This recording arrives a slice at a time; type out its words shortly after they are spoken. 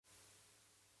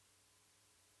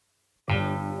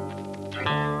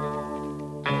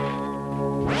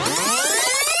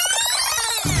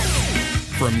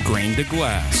grain to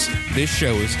glass, this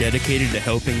show is dedicated to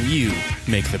helping you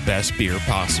make the best beer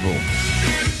possible.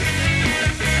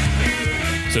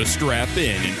 So strap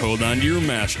in and hold on to your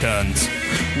mash tuns.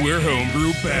 We're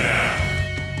Homebrew Bound.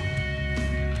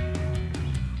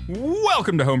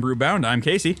 Welcome to Homebrew Bound. I'm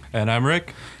Casey. And I'm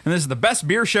Rick. And this is the best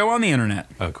beer show on the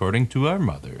internet. According to our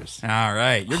mothers. All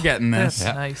right, you're getting this.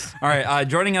 That's nice. All right,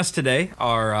 joining us today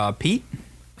are Pete.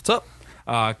 What's up?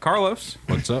 Carlos.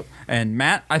 What's up? And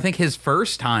Matt, I think his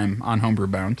first time on Homebrew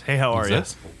Bound. Hey, how are you?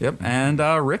 Yep, and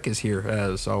Rick is here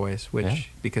as always,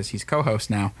 because he's co-host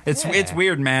now. It's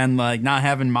weird, man, like not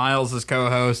having Miles as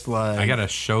co-host. Like I got a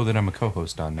show that I'm a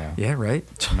co-host on now. Yeah, right.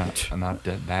 I'm not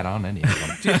that on any of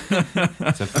them.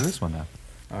 Except for this one now.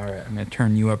 All right, I'm going to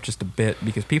turn you up just a bit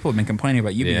because people have been complaining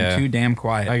about you being too damn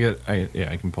quiet.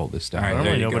 I can pull this down. All right,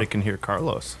 Normally there you nobody go. can hear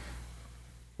Carlos.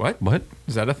 What?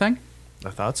 Is that a thing? I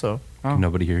thought so. Oh. Can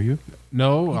nobody hear you?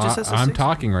 No, He just has a I'm six-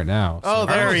 talking right now. Oh,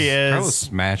 there he is. Carlos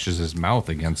smashes his mouth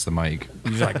against the mic.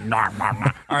 He's like, nah, nah,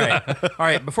 nah. All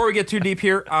right. Before we get too deep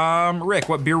here, Rick,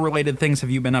 what beer-related things have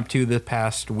you been up to this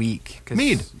past week? 'Cause-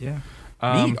 Mead. Yeah.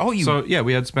 Mead? Oh, you. So, yeah,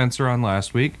 we had Spencer on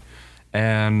last week.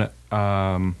 And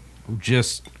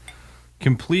just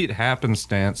complete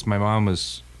happenstance, my mom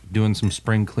was doing some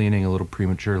spring cleaning a little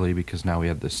prematurely because now we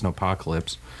had this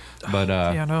snowpocalypse. But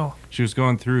Yeah, no. she was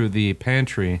going through the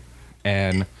pantry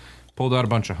and pulled out a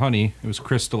bunch of honey. It was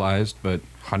crystallized, but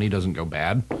honey doesn't go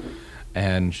bad.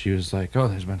 And she was like, oh,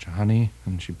 there's a bunch of honey.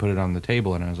 And she put it on the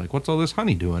table. And I was like, what's all this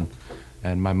honey doing?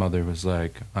 And my mother was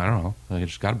like, I don't know. Like, I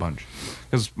just got a bunch.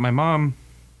 Because my mom,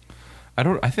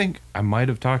 I think I might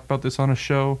have talked about this on a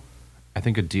show. I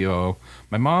think a DO.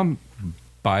 My mom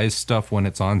buys stuff when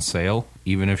it's on sale,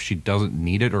 even if she doesn't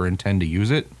need it or intend to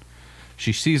use it.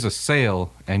 She sees a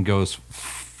sale and goes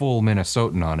full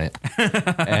Minnesotan on it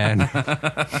and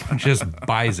just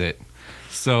buys it.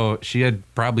 So she had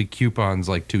probably coupons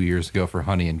like 2 years ago for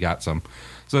honey and got some.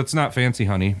 So it's not fancy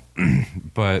honey,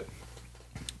 but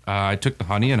I took the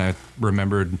honey and I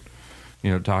remembered,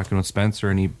 talking with Spencer,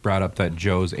 and he brought up that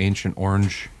Joe's Ancient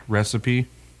Orange recipe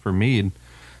for mead.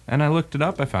 And I looked it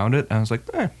up, I found it, and I was like,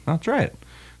 I'll try it.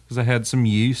 Because I had some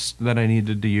yeast that I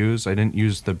needed to use. I didn't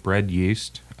use the bread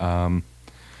yeast.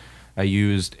 I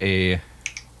used a,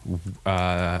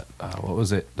 what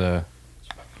was it? The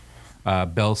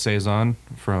Belle Saison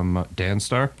from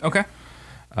Danstar. Okay.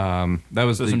 That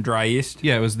was So some dry yeast?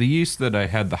 Yeah, it was the yeast that I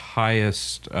had the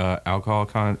highest alcohol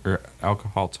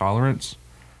tolerance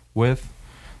with.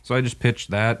 So I just pitched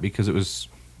that because it was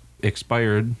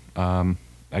expired. I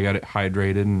got it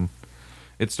hydrated and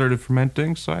it started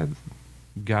fermenting, so I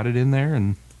got it in there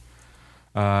and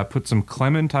put some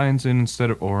clementines in instead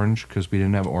of orange because we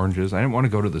didn't have oranges. I didn't want to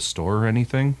go to the store or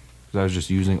anything because I was just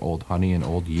using old honey and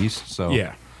old yeast. So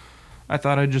Yeah. I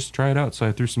thought I'd just try it out. So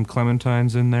I threw some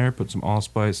clementines in there, put some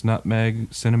allspice,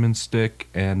 nutmeg, cinnamon stick,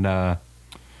 and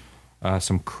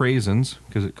some craisins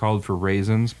because it called for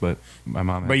raisins, but my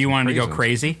mom had But you some wanted to go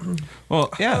craisins. crazy? Well,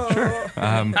 yeah, sure.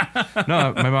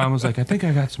 No, my mom was like, I think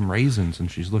I got some raisins. And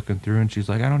she's looking through and she's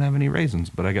like, I don't have any raisins,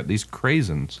 but I got these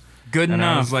craisins. Good And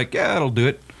I enough. was like, yeah, that'll do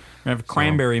it. We have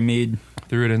cranberry mead.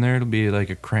 Threw it in there. It'll be like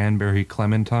a cranberry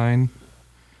clementine.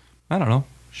 I don't know.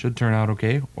 Should turn out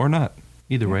okay or not.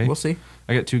 Either way. We'll see.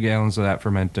 I got 2 gallons of that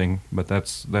fermenting, but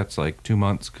that's like 2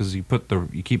 months because you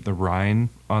keep the rind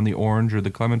on the orange or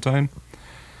the clementine,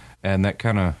 and that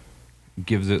kind of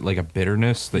gives it like a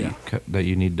bitterness that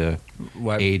you need to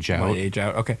age out. Age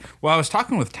out. Okay. Well, I was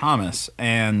talking with Thomas,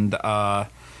 and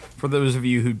for those of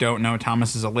you who don't know,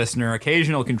 Thomas is a listener,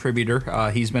 occasional contributor.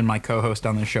 He's been my co-host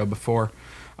on the show before,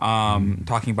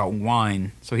 talking about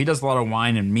wine. So he does a lot of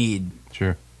wine and mead.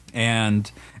 Sure. And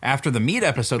after the meat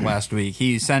episode last week,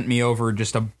 he sent me over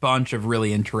just a bunch of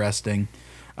really interesting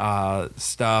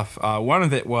stuff. One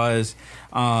of it was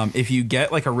if you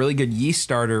get like a really good yeast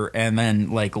starter and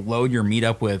then like load your meat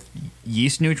up with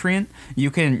yeast nutrient, you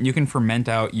can ferment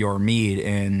out your mead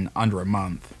in under a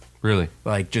month. Really?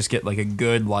 Like just get like a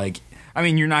good I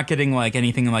mean, you're not getting like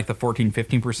anything in like the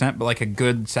 15%, but like a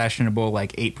good sessionable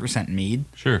like 8% mead.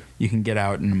 Sure. You can get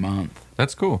out in a month.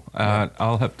 That's cool.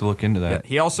 I'll have to look into that.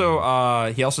 He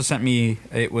also sent me.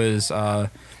 It was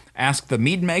Ask the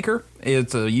Mead Maker.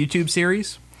 It's a YouTube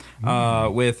series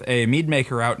with a mead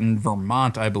maker out in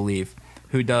Vermont, I believe,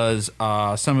 who does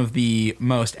some of the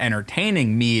most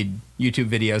entertaining mead YouTube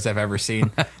videos I've ever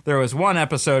seen. There was one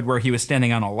episode where he was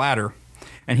standing on a ladder,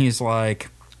 and he's like,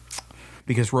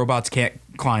 "Because robots can't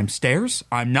climb stairs,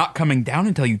 I'm not coming down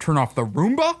until you turn off the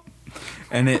Roomba."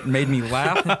 And it made me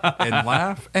laugh and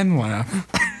laugh and laugh.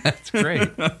 That's great.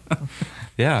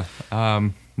 Yeah.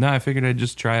 No, I figured I'd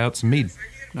just try out some mead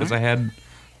because I had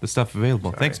the stuff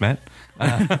available. Thanks, Matt.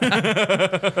 Yeah,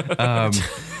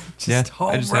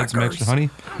 I just had some extra honey,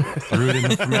 threw it in the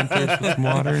fermenters with some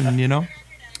water, and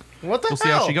What the we'll see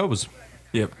hell? how she goes.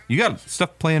 Yep. You got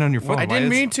stuff playing on your phone. I didn't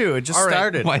mean to. It just All right.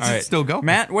 started. Why is All it right. still going?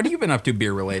 Matt, what have you been up to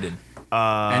beer related?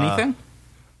 Anything?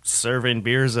 Serving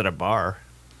beers at a bar.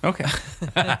 Okay.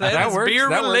 That's works, beer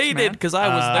that works, related man. because I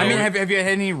was there. I mean, have you had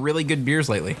any really good beers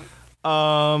lately?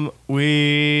 Just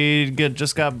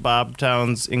got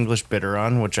Bobtown's English Bitter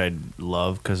on, which I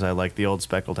love because I like the old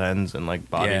Speckled Hens and like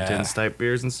Boddington's type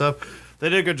beers and stuff. They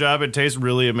did a good job. It tastes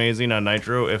really amazing on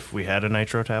nitro if we had a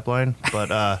nitro tap line,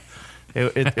 but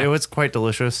it was quite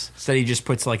delicious. Instead, he just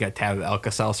puts like a tab of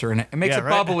Alka-Seltzer in it. It makes Yeah, it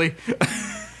right. bubbly.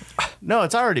 No,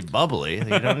 it's already bubbly.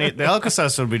 You don't need the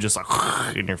Alka-Seltzer would be just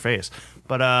like in your face.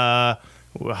 But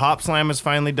Hop Slam is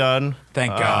finally done.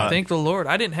 Thank God. Thank the Lord.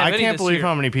 I didn't have I any can't this believe year.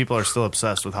 how many people are still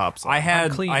obsessed with Hop Slam. I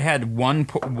clean. had one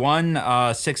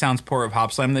 6-ounce pour of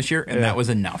Hop Slam this year, and that was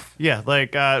enough. Yeah,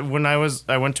 like when I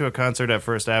went to a concert at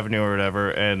First Avenue or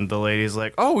whatever, and the lady's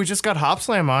like, "Oh, we just got Hop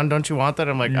Slam on. Don't you want that?"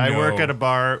 I'm like, "I No. work at a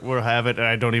bar. We'll have it, and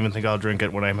I don't even think I'll drink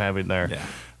it when I'm having there." Yeah.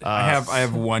 I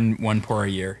have one pour a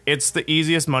year. It's the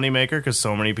easiest moneymaker because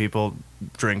so many people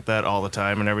drink that all the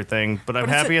time and everything. But I'm But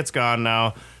it's happy it's gone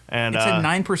now. And It's a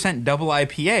 9% double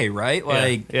IPA, right?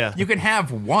 Like, yeah. you can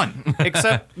have one.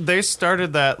 except they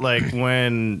started that like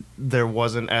when there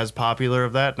wasn't as popular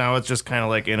of that. Now it's just kind of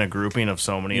like in a grouping of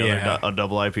so many Yeah. other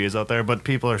double IPAs out there. But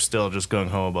people are still just gung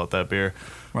ho about that beer.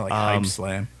 More like Hype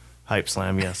Slam. Hype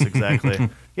Slam, yes, exactly.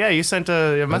 Yeah, you sent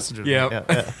a message. with me. Yep.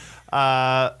 Yeah.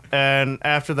 And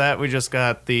after that, we just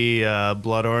got the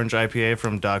Blood Orange IPA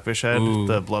from Dogfish Head, Ooh,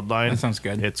 the Bloodline. that sounds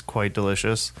good. It's quite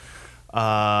delicious.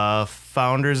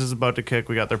 Founders is about to kick.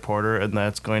 We got their porter, and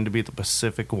that's going to be the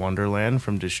Pacific Wonderland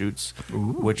from Deschutes,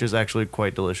 which is actually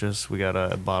quite delicious. We got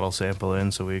a bottle sample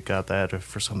in, so we got that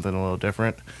for something a little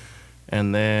different.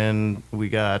 And then we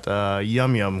got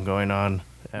Yum Yum going on.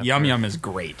 after. Yum Yum is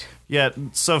great. Yeah,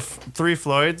 so Three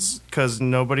Floyds, because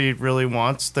nobody really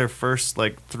wants their first,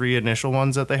 like, 3 initial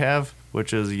ones that they have,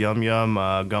 which is Yum Yum,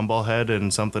 Gumball Head,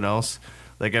 and something else.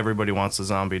 Like, everybody wants the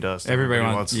Zombie Dust. Everybody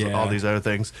wants- yeah. all these other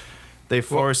things. They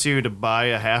force you to buy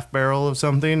a half barrel of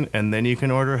something, and then you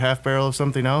can order a half barrel of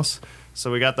something else.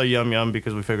 So we got the Yum Yum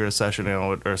because we figured a session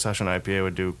ale or a session IPA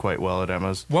would do quite well at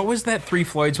Emma's. What was that Three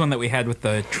Floyds one that we had with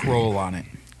the troll on it?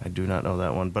 I do not know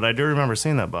that one, but I do remember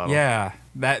seeing that bottle. Yeah,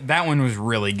 that one was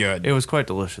really good. It was quite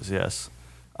delicious, yes.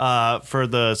 For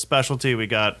the specialty we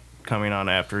got coming on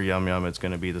after Yum Yum, it's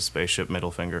going to be the Spaceship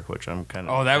Middle Finger, which I'm kind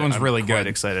of... Oh, that one's really quite good.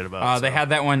 excited about. They so. had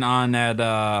that one on at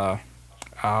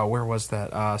where was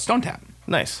that? Stone Tap,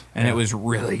 Nice. and it was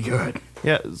really good.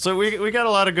 Yeah, so we got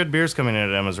a lot of good beers coming in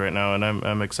at Emma's right now, and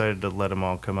I'm excited to let them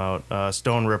all come out.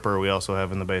 Stone Ripper we also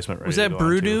have in the basement. Ready Was to that go on,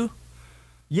 Brew too. Do?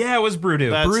 Yeah, it was Brewdoo.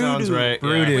 That sounds right.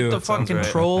 Brew Do. Yeah. With the that sounds fucking right.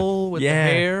 troll with Yeah.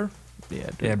 the hair? Yeah,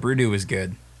 dude. Yeah, Brewdoo was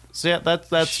good. So yeah,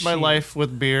 that's my Shit. life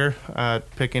with beer.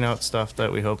 Picking out stuff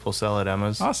that we hope will sell at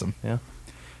Emma's. Awesome. Yeah.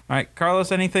 All right,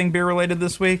 Carlos, anything beer related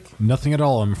this week? Nothing at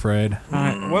all, I'm afraid. All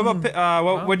right. What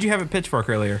about what'd you have at Pitchfork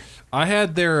earlier? I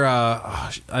had their,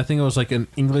 I think it was like an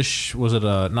English, was it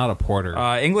not a porter?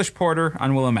 English Porter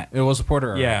on Willamette. it was a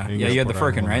porter. Yeah, English yeah, you had the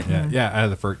porter, Firkin, right? Yeah, I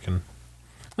had the Firkin.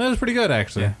 That was pretty good,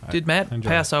 actually. Yeah. Did Matt enjoy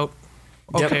pass out?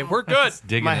 Yep. Okay, we're good.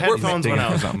 Digging My it. headphones Digging went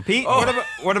for out. something. Pete,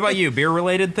 what about you? Beer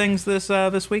related things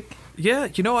this week? Yeah,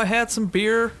 I had some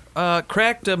beer.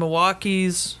 Cracked Milwaukee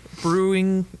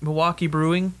Brewing.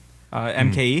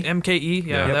 MKE. MKE,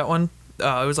 yeah, Yep. that one.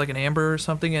 It was like an amber or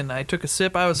something, and I took a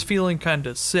sip. I was feeling kind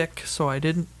of sick, so I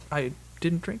didn't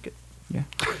drink it. Yeah.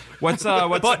 What's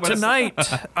But tonight,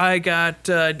 I got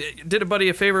did a buddy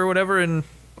a favor or whatever, and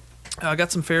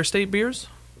got some Fair State beers.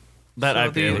 That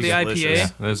So IPA was the IPA. delicious. Yeah,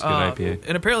 that was a good IPA.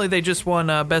 And apparently they just won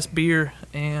Best Beer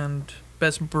and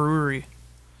Best Brewery.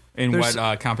 in there's-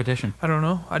 what competition? I don't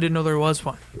know. I didn't know there was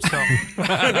one. So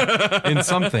In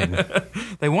something.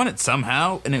 They won it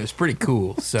somehow, and it was pretty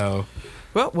cool. So,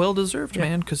 well deserved,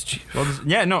 man. Because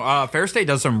yeah, no, Fair State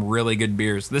does some really good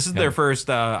beers. This is their first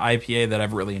IPA that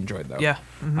I've really enjoyed, though. yeah,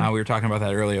 We were talking about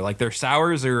that earlier. Like, their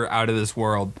sours are out of this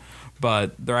world,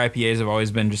 but their IPAs have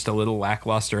always been just a little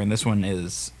lackluster, and this one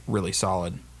is really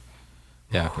solid.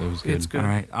 Yeah, it was good. it's good. All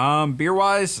right. Beer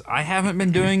wise, I haven't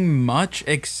been doing much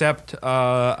except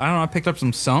I don't know. I picked up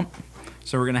some Sump,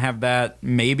 so we're gonna have that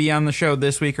maybe on the show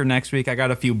this week or next week. I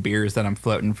got a few beers that I'm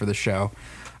floating for the show,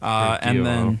 and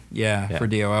DOO. then for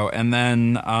DOO, and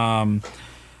then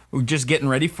we're just getting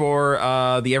ready for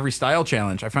the Every Style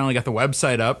Challenge. I finally got the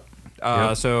website up.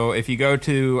 Yep. So if you go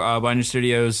to Blinded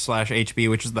Studios/HB,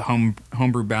 which is the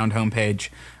homebrew bound homepage,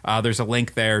 there's a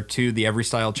link there to the Every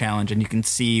Style Challenge, and you can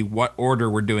see what order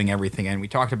we're doing everything in. We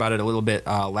talked about it a little bit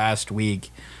last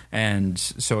week, and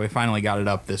so we finally got it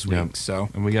up this week. Yep. So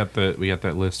And we got that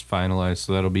list finalized,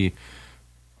 so that'll be.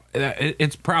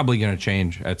 It's probably going to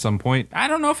change at some point. I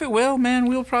don't know if it will, man.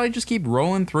 We'll probably just keep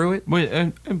rolling through it.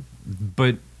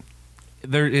 But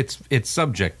there, it's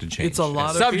subject to change. It's a lot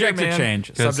of Subject beer, to man. change.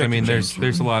 Because Subject I mean, to change.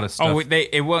 there's a lot of stuff. Oh,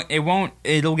 it won't.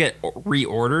 It'll get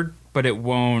reordered, but it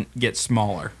won't get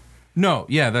smaller. No,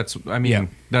 yeah, that's what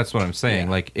I'm saying.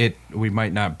 Yeah. Like we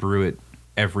might not brew it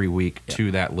every week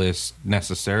to that list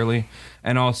necessarily,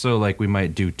 and also like we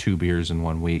might do 2 beers in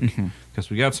 1 week because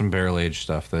we got some barrel aged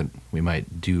stuff that we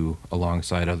might do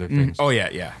alongside other things. Oh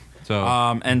yeah. So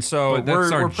And so but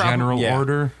that's our we're probably, general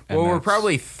order. and Well, we're that's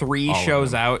probably 3 all of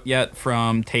shows them. out yet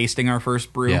from tasting our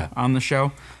first brew Yeah. on the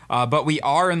show. But we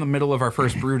are in the middle of our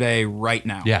first brew day right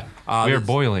now. Yeah, we are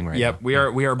boiling right Yep, now.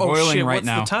 we are Oh boiling shit! right What's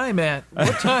now. the time at?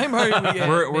 What time are we at?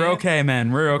 We're man? okay,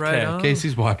 man. We're okay. Right on.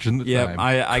 Casey's watching the Yep, time.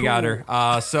 I got her.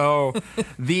 So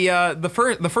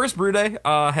the first brew day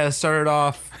has started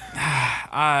off.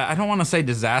 I don't want to say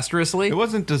disastrously, it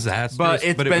wasn't disastrous, but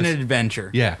it's been was, an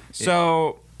adventure. Yeah.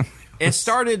 So it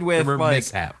started with There were like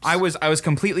mishaps. I was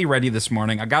completely ready this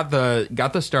morning. I got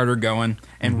the starter going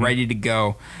and Mm-hmm. ready to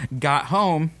go. Got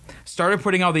home, started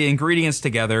putting all the ingredients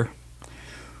together.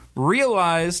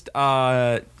 Realized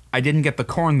I didn't get the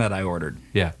corn that I ordered.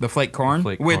 Yeah. The flake corn,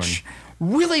 flake which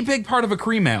really big part of a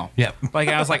cream ale. Yep. Like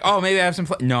I was like, oh, maybe I have some.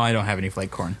 No, I don't have any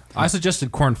flake corn. I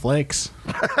suggested corn flakes.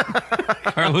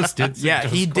 Carlos did. Yeah,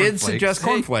 he did cornflakes. suggest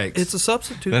cornflakes. It's a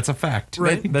substitute. That's a fact.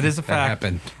 Right. That is a That fact.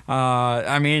 happened.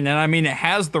 I mean, it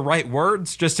has the right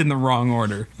words, just in the wrong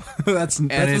order. that's And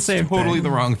the it's same totally thing.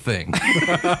 the wrong thing.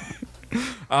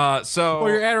 So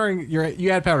Well,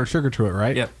 you add powdered sugar to it,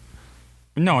 right? Yep.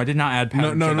 No, I did not add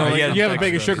powdered No, sugar. no, I like, added you have a dextrose.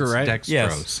 bag of sugar, right? Dextrose.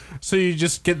 Yes. So you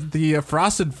just get the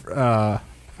frosted frosted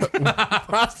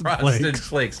flakes.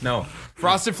 flakes. No.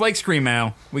 Frosted Flakes cream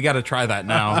ale. We got to try that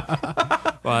now.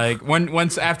 Like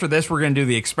once after this, we're gonna do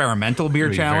the experimental beer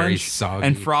It'll be very challenge, soggy.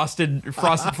 and Frosted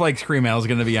Flakes cream ale is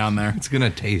gonna be on there. It's gonna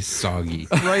taste soggy.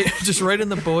 right, just right in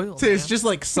the boil. It's just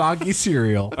like soggy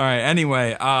cereal. All right.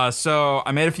 Anyway, so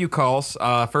I made a few calls.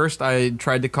 First, I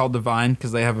tried to call Divine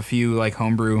because they have a few like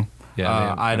homebrew Yeah, they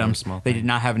have items. small They things. did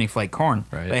not have any flake corn.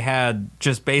 Right. They had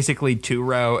just basically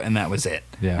 2-row, and that was it.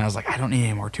 Yeah. And I was like, I don't need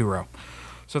any more 2-row.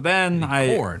 So then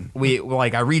corn.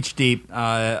 I reached deep.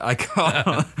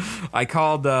 I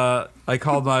called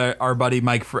our buddy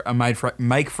Mike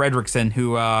Fredrickson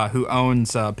who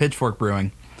owns Pitchfork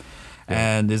Brewing.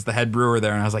 And is the head brewer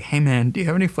there, and I was like, "Hey man, do you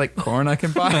have any flake corn I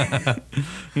can buy?"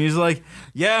 He's like,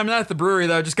 "Yeah, I'm not at the brewery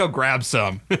though. Just go grab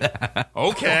some."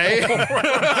 Okay. It's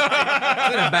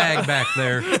in a bag back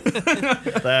there.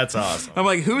 That's awesome. I'm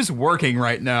like, "Who's working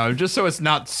right now?" Just so it's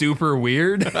not super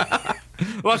weird.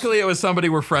 Luckily, it was somebody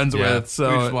we're friends with. we just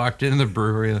So walked into the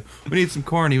brewery. We need some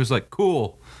corn. He was like,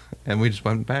 "Cool," and we just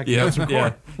went back. and got some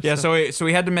corn. yeah. So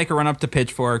we had to make a run up to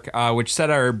Pitchfork, which set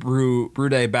our brew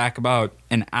day back about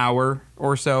an hour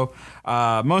or so.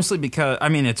 Mostly because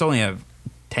it's only a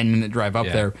 10-minute drive up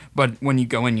Yeah. there, but when you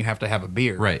go in, you have to have a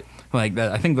beer. Right. Like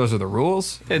that. I think those are the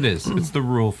rules. It is. It's the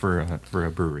rule for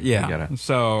a brewery. Yeah. You gotta-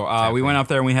 So we went up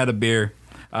there and we had a beer,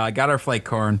 got our flake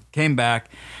corn, came back,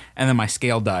 and then my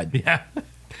scale died. yeah.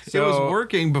 It So- was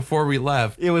working before we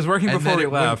left. It was working And before then we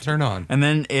it wouldn't left. turn on. And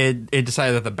then it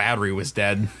decided that the battery was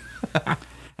dead.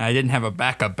 And I didn't have a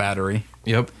backup battery.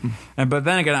 Yep. But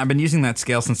then again, I've been using that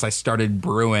scale since I started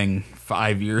brewing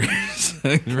 5 years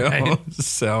ago. Right.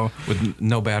 So With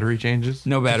no battery changes.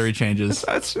 no battery changes.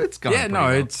 It's gone. Yeah, pretty no,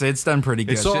 well. it's done pretty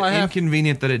good. It's So I have-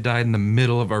 inconvenient that it died in the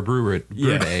middle of our brew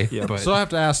Yeah, day. yeah. But So I have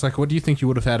to ask, like, what do you think you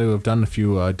would have had to have done if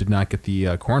you did not get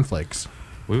the cornflakes?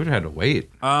 we would have had to wait.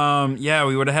 Yeah,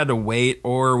 we would have had to wait,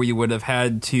 or we would have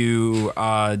had to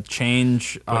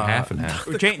change half and half.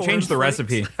 change the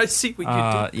recipe. I see what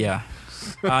you did. Yeah.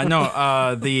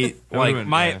 The like been-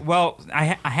 my yeah. well,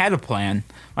 I had a plan.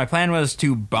 My plan was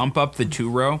to bump up the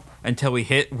 2-row until we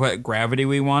hit what gravity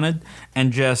we wanted,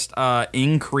 and just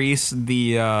increase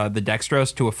the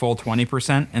dextrose to a full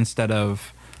 20% instead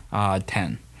of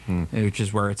 10, which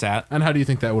is where it's at. And how do you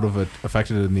think that would have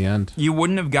affected it in the end? You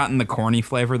wouldn't have gotten the corny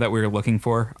flavor that we were looking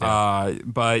for,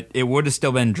 but it would have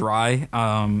still been dry.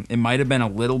 It might have been a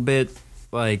little bit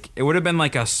like it would have been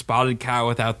like a spotted cow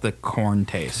without the corn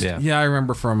taste. Yeah. Yeah, I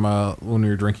remember from when we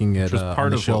were drinking it was on part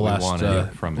the of show what we last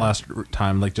wanted from it. last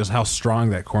time, like just how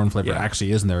strong that corn flavor Yeah.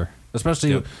 actually is in there.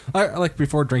 Especially Yep. like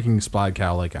before drinking Spod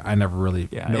Cow, like I never really.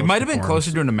 Yeah, it noticed might have the been corn's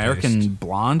closer to an American taste.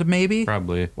 blonde, maybe.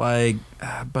 Probably. Like,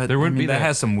 but There wouldn't be that that-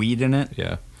 has some weed in it.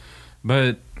 Yeah.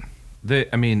 But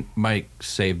Mike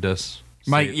saved us.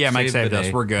 Mike Saved saved the us.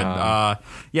 day. We're good. No,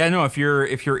 if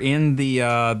you're in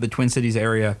the Twin Cities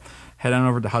area, head on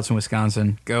over to Hudson,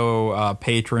 Wisconsin. Go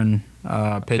patron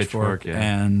Pitchfork, yeah.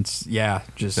 and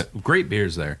just Great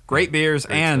beers there. great beers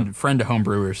Great and stuff. friend of home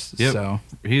brewers. Yep. So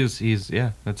He's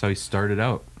that's how he started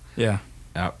out. yeah,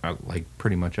 Out like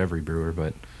pretty much every brewer,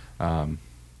 but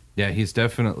he's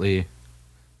definitely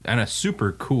and a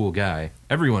super cool guy.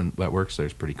 Everyone that works there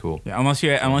is pretty cool. yeah. Unless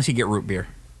you get root beer.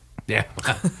 Yeah.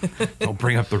 Don't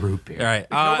bring up the root beer. All right. If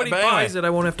nobody but anyway, buys it, I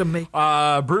won't have to make.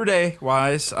 Brew day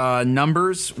wise,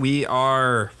 numbers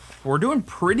we're doing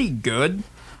pretty good.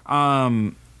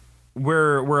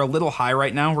 We're a little high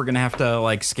right now. We're gonna have to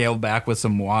like scale back with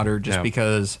some water just Yeah.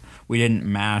 because we didn't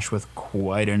mash with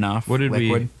quite enough What did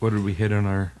liquid. we hit on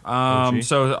our OG?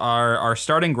 So our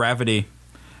starting gravity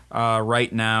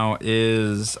right now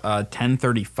is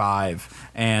 1035,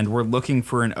 and we're looking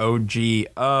for an OG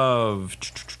of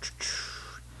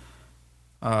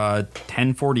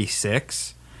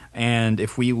 1046. And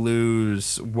if we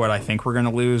lose what I think we're going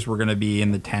to lose, we're going to be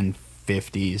in the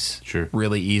 1050s Sure.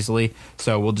 really easily.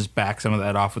 So we'll just back some of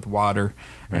that off with water,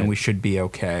 Right. and we should be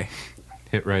okay.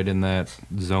 Hit right in that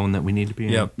zone that we need to be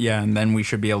in. Yep. Yeah, and then we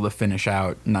should be able to finish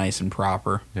out nice and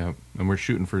proper. Yep. And we're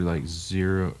shooting for like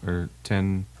 0 or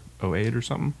 1008 or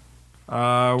something. We're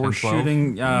 10-12?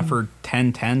 shooting for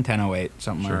 1010, 1008,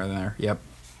 something Sure. around there. Yep.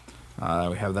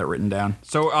 We have that written down.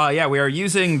 So, we are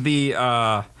using the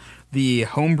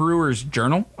Homebrewers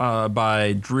Journal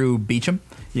by Drew Beecham.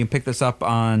 You can pick this up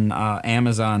on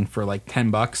Amazon for like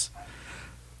 $10.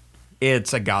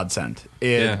 It's a godsend.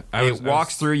 Yeah, I was-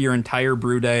 walks through your entire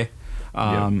brew day.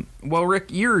 Well, Rick,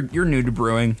 you're new to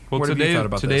brewing. Well, what have you thought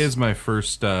about today this? is my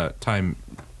first time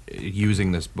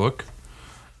using this book,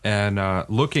 and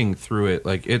looking through it,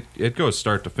 like it goes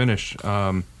start to finish.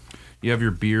 You have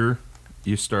your beer.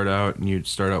 You start out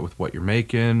with what you're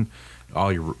making,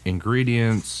 all your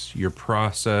ingredients, your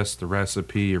process, the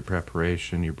recipe, your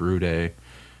preparation, your brew day.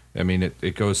 I mean,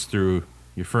 it goes through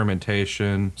your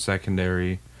fermentation,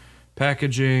 secondary,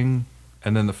 packaging,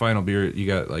 and then the final beer. You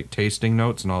got like tasting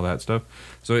notes and all that stuff.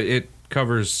 So it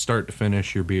covers start to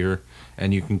finish your beer,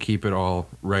 and you can keep it all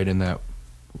right in that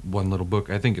one little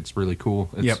book. I think it's really cool.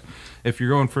 Yep. If you're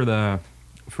going for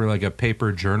like a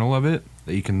paper journal of it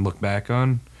that you can look back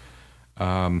on,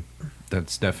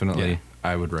 that's definitely. Yeah.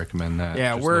 I would recommend that.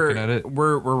 Yeah, Just we're looking at it.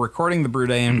 we're recording the brew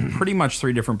day in pretty much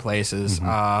 3 different places.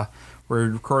 Mm-hmm. We're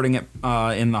recording it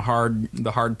in the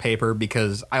hard paper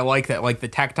because I like that, like the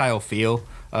tactile feel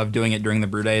of doing it during the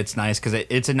brew day. It's nice because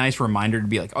it's a nice reminder to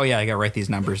be like, oh yeah, I got to write these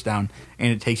numbers down,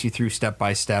 and it takes you through step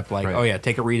by step. Like, Right. oh yeah,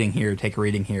 take a reading here, take a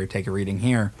reading here, take a reading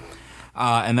here,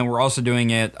 and then we're also doing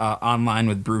it online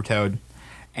with Brewtoad.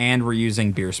 And we're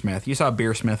using Beersmith. You saw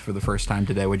Beersmith for the first time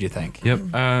today. What'd you think? Yep.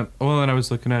 Well, and I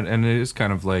was looking at, and it is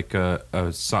kind of like a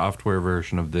software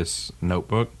version of this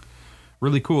notebook.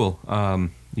 Really cool.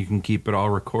 You can keep it all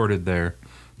recorded there.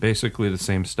 Basically the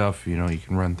same stuff. You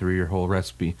can run through your whole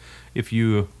recipe. If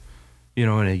you, in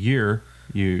a year,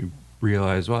 you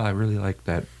realize, well, I really like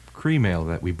that cream ale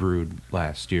that we brewed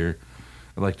last year.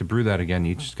 I'd like to brew that again.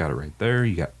 You just got it right there.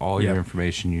 You got all your Yep.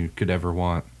 information you could ever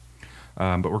want.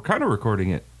 But we're kind of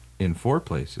recording it in 4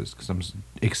 places because I'm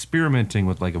experimenting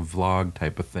with like a vlog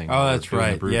type of thing. Oh, while we're that's doing the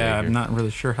right. brew day Yeah, here. I'm not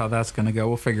really sure how that's going to go.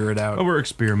 We'll figure it out. Oh, we're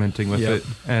experimenting with Yep. it,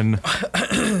 and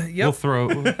we'll throw.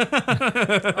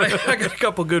 I got a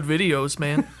couple good videos,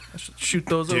 man. I should shoot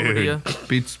those over to you.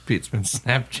 Pete's been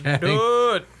Snapchatting.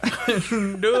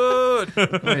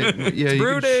 Dude. Yeah, you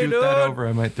brew can day, shoot that dude. over.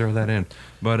 I might throw that in,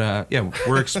 but yeah,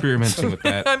 we're experimenting with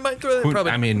that. I might throw that.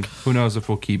 Probably. I mean, who knows if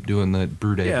we'll keep doing the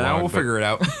brew day? Yeah, vlog, we'll but figure it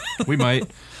out. We might.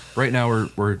 Right now,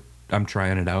 I'm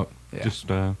trying it out. Yeah. Just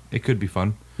it could be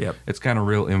fun. Yep. It's kind of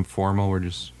real informal. We're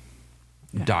just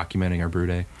documenting our brew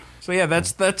day. So yeah,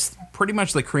 that's pretty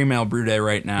much the cream ale brew day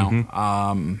right now.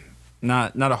 Mm-hmm.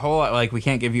 Not a whole lot. Like, we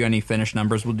can't give you any finished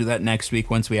numbers. We'll do that next week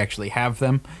once we actually have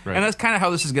them. Right. And that's kind of how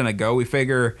this is going to go. We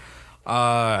figure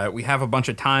we have a bunch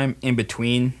of time in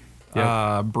between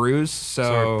Yep. brews.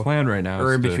 So our plan right now or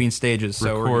is in to between stages.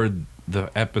 So we're- record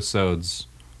the episodes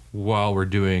while we're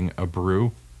doing a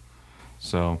brew.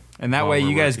 So and that while way we're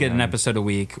you guys working get an on- episode a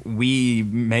week. We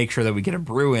make sure that we get a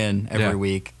brew in every Yeah.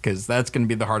 week because that's going to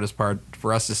be the hardest part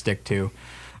for us to stick to.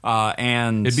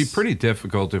 And It'd be pretty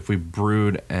difficult if we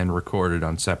brewed and recorded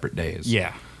on separate days.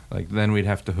 Yeah. Like then we'd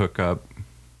have to hook up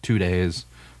 2 days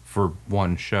for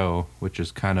one show, which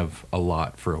is kind of a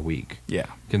lot for a week. Yeah.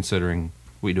 Considering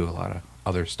we do a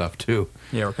other stuff too.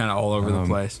 Yeah, we're kind of all over the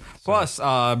place. Plus,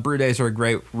 brew days are a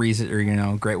great reason,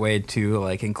 or great way to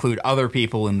like include other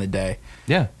people in the day.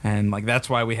 Yeah. And like that's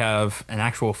why we have an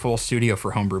actual full studio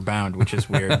for Homebrew Bound, which is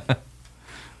weird.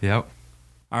 Yep.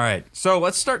 All right, so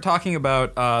let's start talking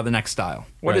about the next style.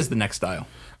 What is Right. the next style?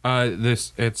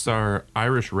 It's our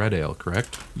Irish Red Ale,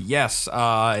 correct? Yes,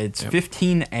 it's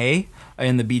 15A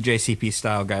in the BJCP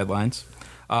style guidelines.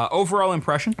 Overall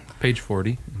impression. Page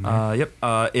 40. Yep.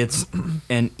 It's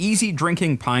an easy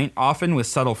drinking pint, often with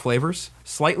subtle flavors,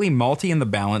 slightly malty in the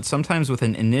balance, sometimes with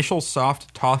an initial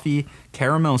soft toffee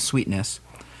caramel sweetness,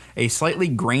 a slightly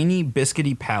grainy,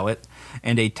 biscuity palate,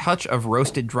 and a touch of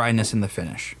roasted dryness in the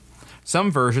finish.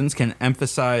 Some versions can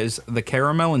emphasize the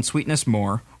caramel and sweetness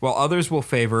more, while others will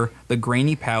favor the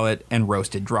grainy palate and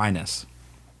roasted dryness.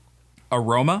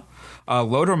 Aroma,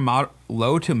 low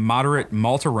to moderate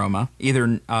malt aroma,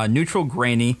 either neutral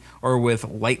grainy or with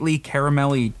lightly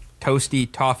caramelly toasty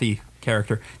toffee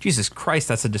character. Jesus Christ,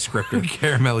 that's a descriptor.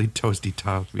 Caramelly toasty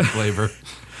toffee flavor.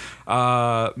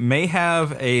 May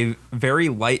have a very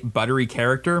light buttery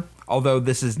character, although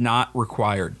this is not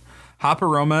required. Hop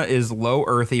aroma is low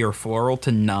earthy or floral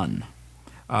to none.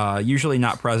 Usually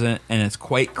not present, and it's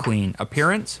quite clean.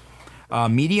 Appearance,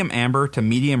 medium amber to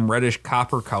medium reddish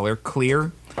copper color,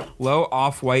 clear, low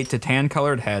off-white to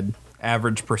tan-colored head,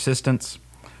 average persistence.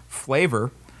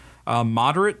 Flavor,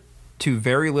 moderate to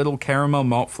very little caramel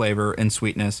malt flavor and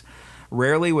sweetness,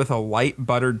 rarely with a light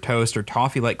buttered toast or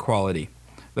toffee-like quality.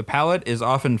 The palate is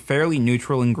often fairly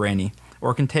neutral and grainy,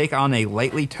 or can take on a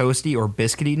lightly toasty or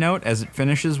biscuity note as it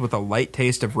finishes with a light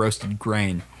taste of roasted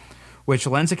grain, which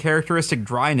lends a characteristic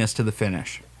dryness to the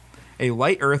finish. A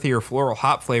light earthy or floral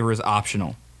hop flavor is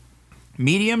optional.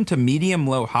 Medium to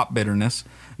medium-low hop bitterness,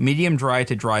 medium dry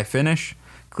to dry finish,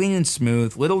 clean and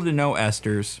smooth, little to no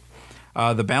esters.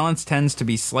 The balance tends to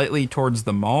be slightly towards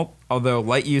the malt, although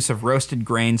light use of roasted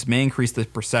grains may increase the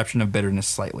perception of bitterness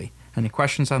slightly. Any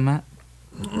questions on that?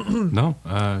 No.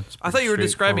 I thought you were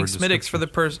describing Smittix for the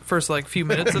first like few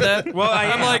minutes of that. Well,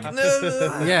 I'm like,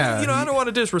 Yeah. I don't want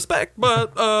to disrespect,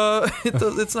 but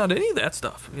it's not any of that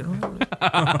stuff.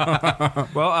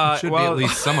 Well, Should be at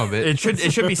least some of it. it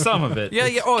should be some of it. Yeah,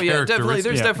 yeah, oh yeah, definitely.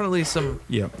 There's Yeah. definitely some,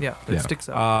 Yeah. that sticks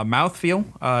out. Mouthfeel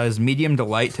is medium to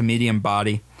light to medium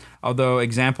body, although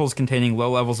examples containing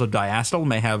low levels of diacetyl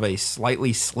may have a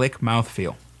slightly slick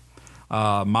mouthfeel.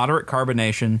 Moderate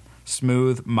carbonation,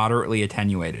 smooth, moderately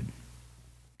attenuated.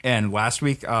 And last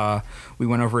week we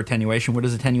went over attenuation. What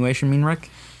does attenuation mean, Rick?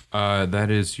 That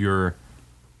is your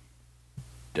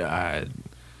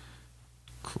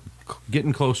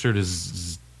getting closer to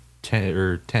 10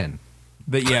 or 10.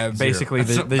 Basically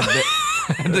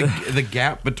The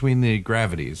gap between the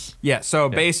gravities. yeah. So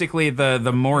basically,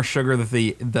 the more sugar that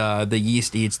the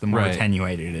yeast eats, the more Right.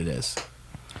 attenuated it is.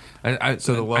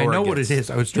 So the lower I know it what it gets, is.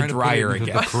 I was the trying to drier put it it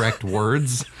into the gets. correct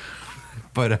words,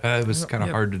 but it was kind of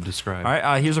Yeah. hard to describe. All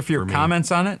right, here's a few For me.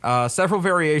 comments on it. Several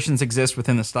variations exist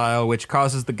within the style, which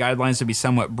causes the guidelines to be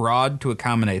somewhat broad to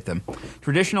accommodate them.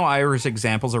 Traditional Irish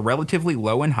examples are relatively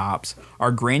low in hops,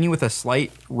 are grainy with a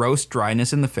slight roast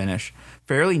dryness in the finish,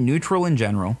 fairly neutral in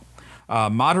general.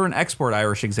 Modern export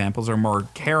Irish examples are more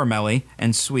caramelly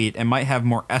and sweet and might have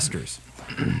more esters.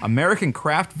 American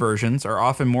craft versions are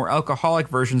often more alcoholic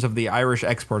versions of the Irish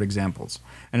export examples.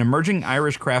 An emerging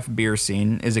Irish craft beer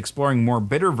scene is exploring more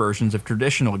bitter versions of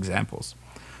traditional examples.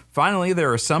 Finally,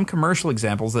 there are some commercial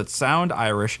examples that sound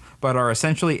Irish but are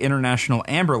essentially international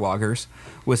amber lagers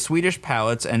with Swedish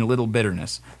palates and little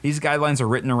bitterness. These guidelines are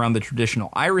written around the traditional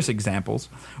Irish examples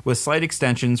with slight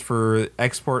extensions for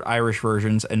export Irish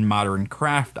versions and modern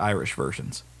craft Irish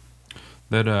versions.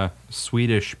 That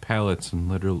Swedish palates and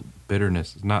literal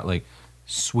bitterness is not like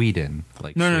Sweden.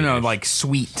 Like No, Swedish. like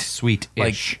sweet.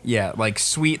 Sweet-ish. Like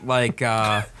sweet, like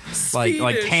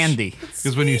candy.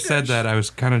 Because when you said that, I was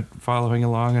kind of following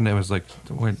along, and it was like,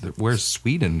 where's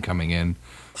Sweden coming in?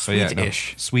 So, yeah, no,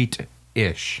 Sweet-ish.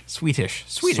 Sweet-ish. Swedish.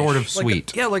 Sort of Like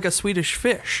sweet. like a Swedish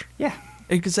fish. Yeah,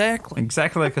 Exactly.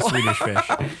 exactly like a Swedish fish.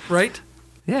 Right?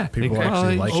 Yeah. People exactly.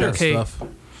 actually like okay. that stuff.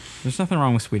 There's nothing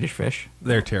wrong with Swedish fish.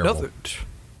 They're terrible. Nothing.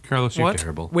 Carlos, you're What?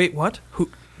 terrible. Wait, what? Who?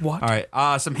 What? All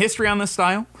right, some history on this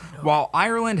style. While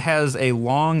Ireland has a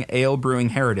long ale brewing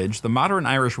heritage, the modern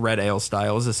Irish red ale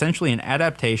style is essentially an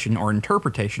adaptation or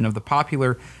interpretation of the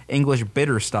popular English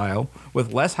bitter style,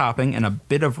 with less hopping and a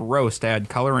bit of roast to add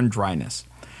color and dryness.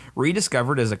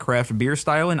 Rediscovered as a craft beer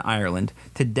style in Ireland,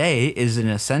 today is an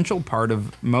essential part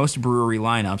of most brewery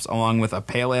lineups, along with a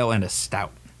pale ale and a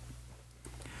stout.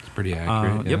 It's pretty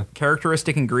accurate. yeah. Yep.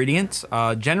 Characteristic ingredients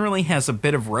generally has a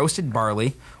bit of roasted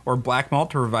barley or black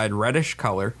malt to provide reddish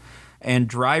color and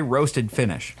dry roasted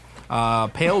finish.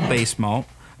 Pale base malt.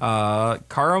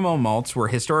 Caramel malts were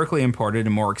historically imported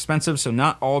and more expensive, so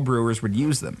not all brewers would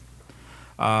use them.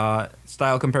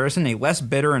 Style comparison, a less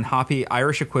bitter and hoppy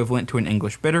Irish equivalent to an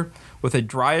English bitter, with a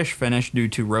dryish finish due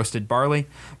to roasted barley,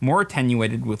 more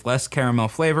attenuated with less caramel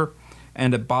flavor,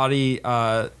 and a body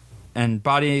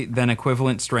than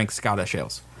equivalent strength Scottish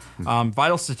ales.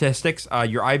 Vital statistics,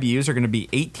 your IBUs are going to be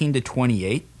 18 to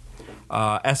 28.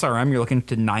 SRM, you're looking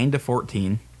to 9 to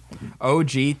 14.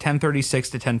 OG, 1036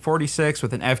 to 1046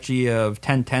 with an FG of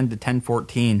 1010 to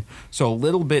 1014. So a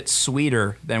little bit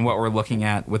sweeter than what we're looking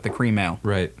at with the cream ale.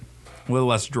 Right. A little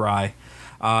less dry.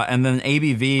 And then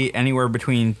ABV anywhere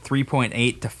between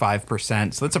 3.8 to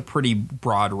 5%. So that's a pretty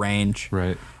broad range.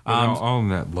 Right. All in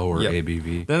that lower Yep.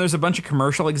 ABV. Then there's a bunch of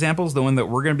commercial examples. The one that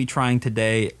we're going to be trying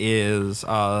today is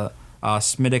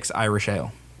Smithwick's Irish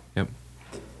Ale. Yep.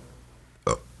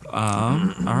 All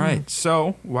right.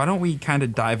 So why don't we kind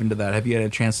of dive into that? Have you had a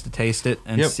chance to taste it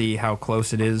and Yep. see how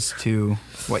close it is to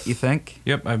what you think?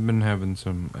 Yep. I've been having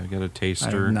some. I got a I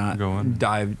taster have not going.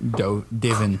 dove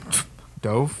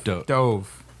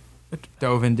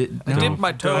into. I dipped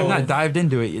my toe. I've not dived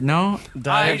into it. No,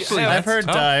 Dived. Actually, I've heard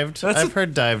tough. dived. That's I've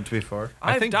heard dived before.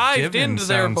 I I've think dived diving into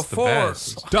there sounds the before.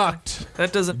 best. Ducked.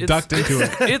 That doesn't. It's, Ducked into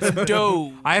it. It's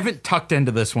dough. I haven't tucked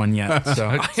into this one yet.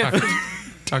 So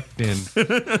Tucked in.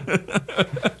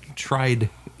 Tried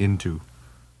into.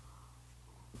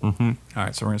 all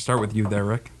right. So we're gonna start with you there,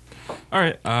 Rick. All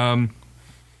right.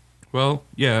 Well,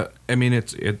 yeah. I mean,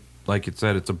 it like it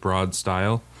said, it's a broad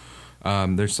style.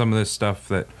 There's some of this stuff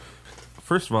that,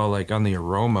 first of all, like on the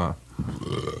aroma,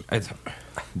 it's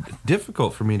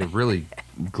difficult for me to really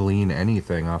glean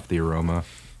anything off the aroma.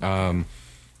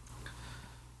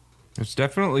 It's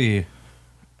definitely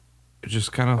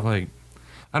just kind of like,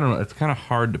 I don't know. It's kind of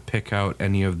hard to pick out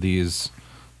any of these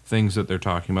things that they're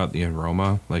talking about. The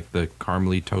aroma, like the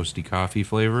caramely toasty coffee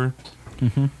flavor,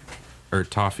 or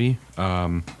toffee.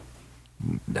 I'm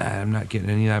not getting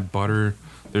any of that butter.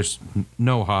 There's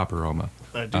no hop aroma.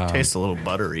 I do taste a little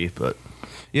buttery, but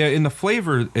Yeah, in the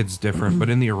flavor it's different, but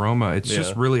in the aroma, it's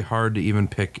just Yeah. really hard to even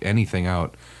pick anything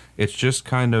out. It's just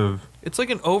kind of, It's like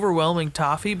an overwhelming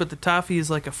toffee, but the toffee is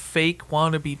like a fake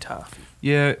wannabe toffee.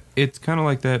 yeah, it's kind of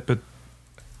like that, but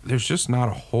there's just not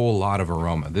a whole lot of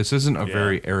aroma. This isn't a Yeah.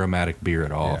 very aromatic beer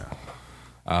at all.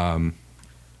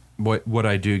 What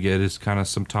I do get is kind of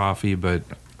some toffee, but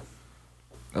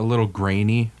a little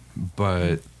grainy,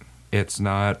 but it's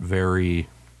not a very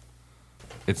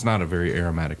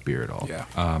aromatic beer at all.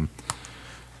 Yeah.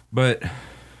 But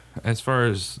as far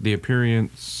as the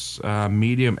appearance,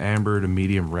 medium amber to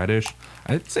medium reddish,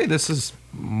 I'd say this is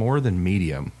more than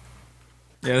medium.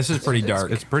 Yeah, this is pretty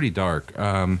dark. It's pretty dark,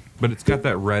 but it's got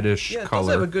that reddish Yeah, it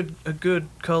color. does have a good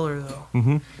color though.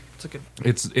 Mm-hmm. It's like a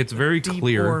It's very deep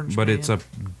clear, orange, but man. it's a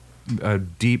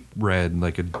deep red,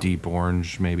 like a deep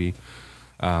orange maybe.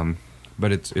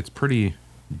 But it's pretty a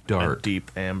dark,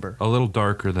 deep amber. a little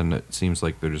darker than it seems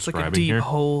like they're it's like describing a deep here.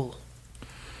 hole.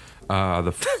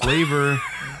 The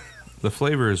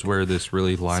flavor is where this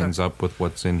really lines up with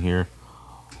what's in here.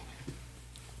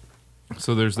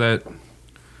 So there's that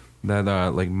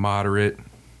like moderate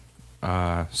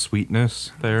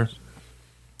sweetness there.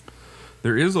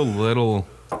 There is a little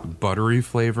buttery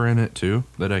flavor in it too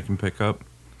that I can pick up.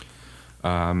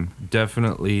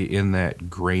 Definitely in that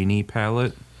grainy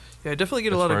palate. Yeah, I definitely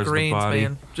get a As lot far of as the grains, body.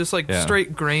 man. Just like Yeah.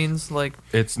 straight grains. Like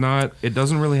It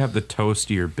doesn't really have the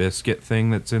toasty or biscuit thing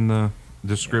that's in the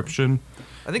description.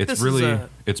 I think It's this really is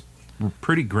it's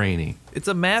pretty grainy. it's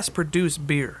a mass-produced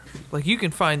beer. Like you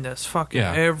can find this fucking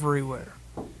Yeah. everywhere.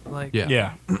 Like Yeah.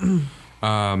 yeah.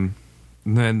 And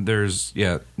then there's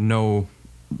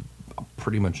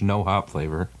pretty much no hop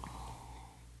flavor.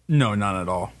 No, none at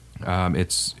all.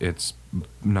 It's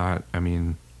not. I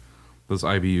mean, those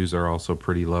IBUs are also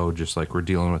pretty low, just like we're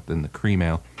dealing with in the cream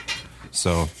ale.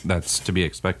 So that's to be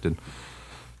expected.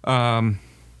 But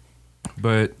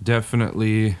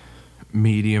definitely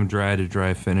medium dry to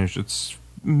dry finish. It's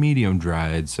medium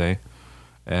dry, I'd say,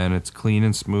 and it's clean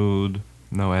and smooth.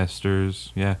 No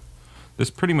esters. Yeah, this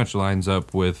pretty much lines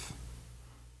up with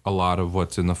a lot of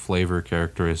what's in the flavor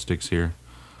characteristics here.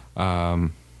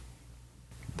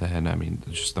 Then, I mean,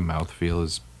 just the mouthfeel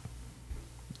is...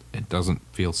 It doesn't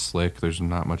feel slick. There's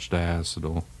not much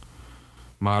diacetyl.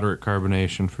 Moderate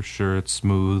carbonation for sure. It's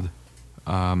smooth.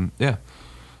 Yeah.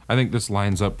 I think this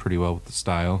lines up pretty well with the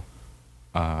style.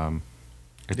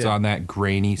 It's Yeah. on that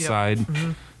grainy side.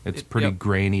 Mhm. It's pretty Yep.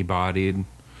 grainy bodied,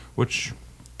 which...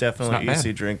 Definitely It's not easy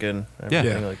bad. drinking. Yeah,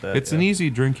 Everything like that. it's an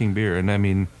easy drinking beer, and I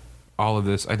mean, all of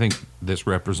this. I think this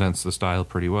represents the style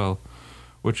pretty well,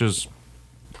 which is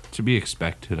to be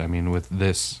expected. I mean, with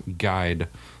this guide,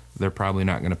 they're probably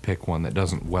not going to pick one that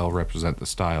doesn't well represent the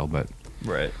style. But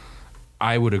Right.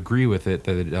 I would agree with it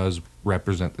that it does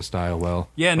represent the style well.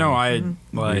 Yeah, no, I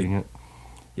like. Reading it.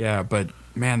 Yeah, but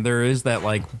man, there is that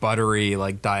like buttery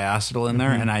like diacetyl in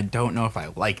there, and I don't know if I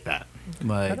like that.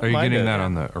 Like, Are you mind getting it. that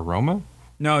on the aroma?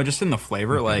 no, just in the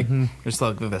flavor, like just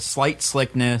like the slight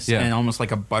slickness Yeah. and almost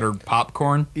like a buttered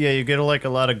popcorn. Yeah, you get like a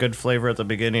lot of good flavor at the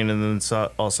beginning, and then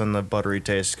all of a sudden the buttery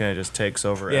taste kind of just takes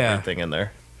over Yeah. everything in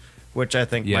there, which I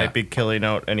think Yeah. might be killing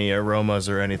out any aromas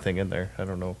or anything in there. I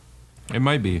don't know. It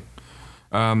might be.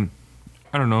 I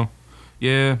don't know.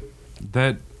 Yeah,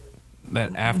 that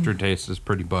aftertaste is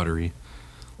pretty buttery.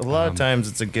 A lot of times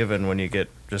it's a given when you get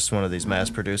just one of these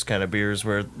mass-produced kind of beers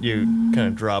where you kind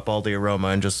of drop all the aroma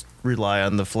and just rely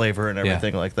on the flavor and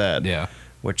everything like that. Yeah.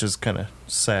 Which is kind of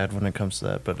sad when it comes to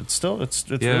that, but it's still it's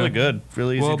Yeah. really good,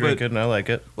 really easy Well, but- drinking, and I like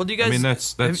it. Well, do you guys? I mean,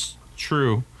 that's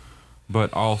true,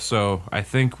 but also I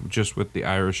think just with the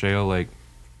Irish ale, like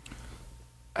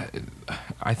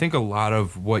I think a lot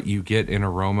of what you get in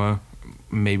aroma,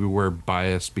 maybe we're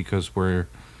biased because we're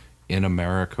in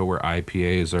America where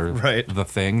IPAs are Right. the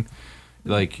thing.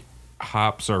 Like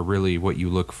hops are really what you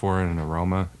look for in an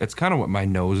aroma. It's kind of what my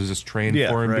nose is trained Yeah,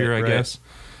 for in right, beer, I right. guess.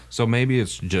 So maybe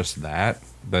it's just that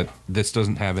this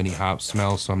doesn't have any hop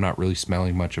smell, so I'm not really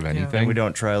smelling much of anything. And we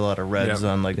don't try a lot of reds Yep.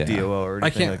 on like Yeah. DOO or I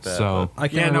anything can't- like that. So I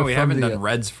can't Yeah, no, remember we from haven't the, done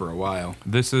reds for a while.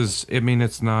 this is. I mean,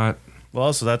 it's not. well,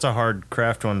 also that's a hard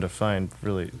craft one to find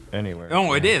really anywhere.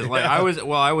 Oh, it is. Like I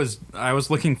was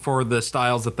looking for the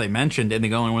styles that they mentioned, and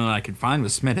the only one that I could find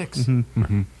was Smittix.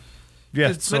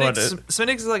 Yeah, so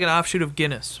Smittix is like an offshoot of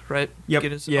Guinness, right? Yep.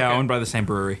 Guinness, Yeah, okay. owned by the same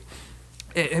brewery.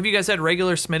 Have you guys had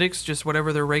regular Smittix? Just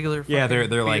whatever their regular. Yeah, they're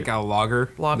fucking like beer? a lager,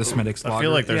 Lager. the Smittix lager. I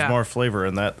feel like there's Yeah. more flavor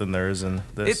in that than there is in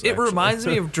this. It actually. reminds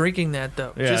me of drinking that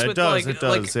though. Yeah, just it with does, Like, it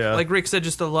does, yeah. Like Rick said,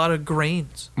 just a lot of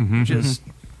grains. Just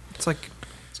it's like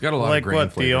It's got a lot like of grain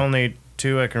what flavor. the only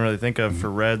two I can really think of for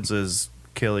reds is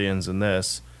Killian's and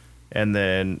this, and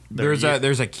then there's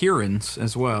a Kieran's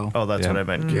as well. oh that's Yeah. what I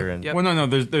meant, Kieran. Yep. Well, no,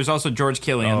 there's also George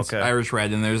Killian's Oh, okay. Irish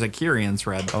Red, and there's a Kieran's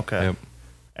Red. Okay. Yep.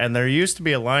 And there used to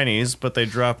be a Liney's, but they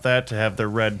dropped that to have their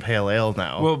red pale ale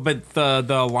now. Well, but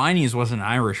the Liney's wasn't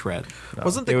Irish Red.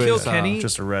 wasn't the It was, Kilkenny?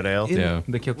 just a red ale. in- Yeah.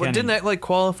 The Kilkenny. Well, didn't that like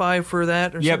qualify for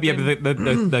that or Yep, something? yeah,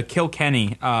 but the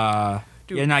Kilkenny.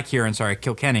 Yeah, not Kieran. Sorry,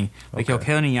 Kilkenny. The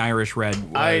Kilkenny Irish Red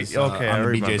was I on the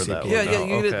remember BJCP. that one. Yeah, yeah,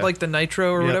 you Oh, get okay. like the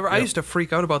nitro or Yep, whatever. I yep. used to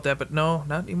freak out about that, but no,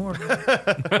 not anymore.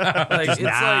 like it's Nah,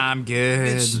 I'm good.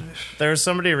 it's There was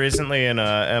somebody recently in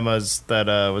Emma's that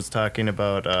was talking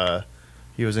about.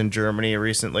 He was in Germany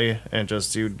recently, and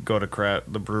just you'd go to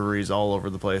the breweries all over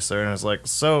the place there, and I was like,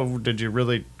 "So, did you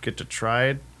really get to try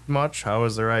it much? How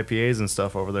was their IPAs and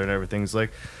stuff over there and everything?" He's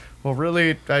like, "Well,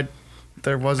 really,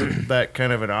 there wasn't that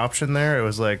kind of an option there. It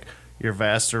was like your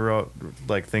vaster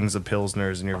like things of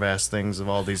pilsners and your vast things of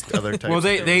all these other types." Well, of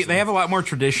they things. have a lot more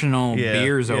traditional Yeah,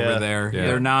 beers yeah. over there.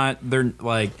 Yeah. They're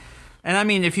like, and I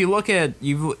mean, if you look at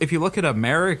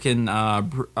American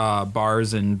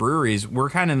bars and breweries, we're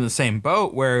kind of in the same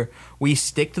boat where we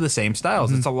stick to the same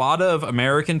styles. It's a lot of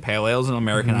American pale ales and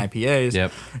American IPAs.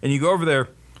 Yep. And you go over there.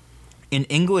 An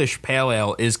English pale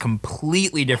ale is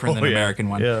completely different than Oh, an yeah. American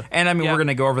one. Yeah. And I mean, Yeah. we're going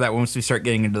to go over that once we start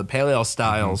getting into the pale ale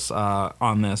styles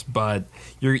on this. But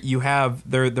they're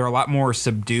a lot more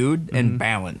subdued and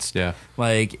balanced. Yeah.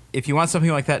 Like if you want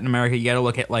something like that in America, you got to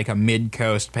look at like a mid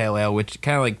coast pale ale, which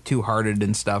kind of like Two Hearted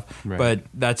and stuff. Right. But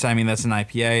that's an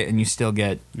IPA, and you still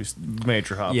get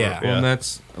major hopper. Yeah. Well, and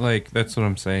that's what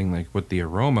I'm saying. Like with the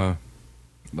aroma,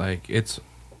 like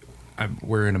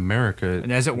we're in America,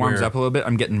 and as it warms where- up a little bit,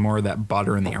 I'm getting more of that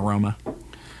butter in the aroma.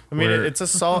 I mean, where- it's a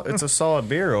solid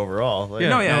beer overall. Like,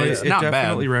 No, yeah, it's it not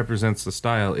definitely bad. represents the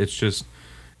style. It's just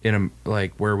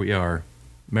like where we are,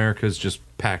 America's just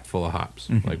packed full of hops.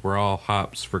 Like we're all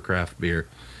hops for craft beer,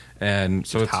 and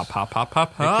so it's Hop, hop, hop,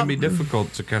 hop, it hop. can be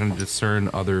difficult to kind of discern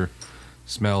other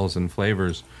smells and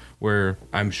flavors. Where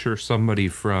I'm sure somebody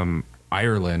from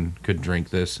Ireland could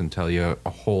drink this and tell you a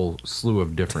whole slew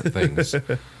of different things.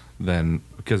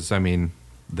 Because I mean,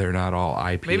 they're not all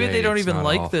IPA. maybe they don't it's even not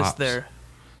like all this hops. there.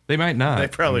 They might not. They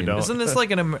probably don't. Isn't this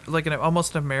like an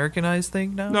almost Americanized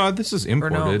thing now? No, this is no?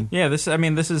 imported. Yeah, this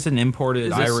is an imported Is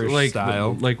this Irish like,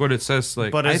 style. like what it says.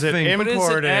 Like, But is I it think, But is it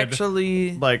imported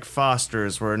actually? like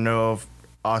Foster's, where no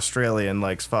Australian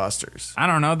likes Foster's? I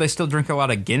don't know. They still drink a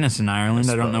lot of Guinness in Ireland.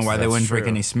 I don't know suppose why they that's wouldn't drink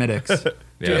true. any Smittix.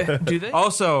 yeah, Do they?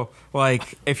 Also,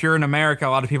 like if you're in America, a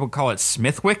lot of people call it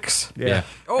Smithwicks. yeah.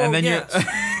 Oh, and then yes.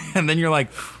 and then you're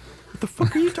like, what the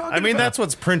fuck are you talking I mean, about? that's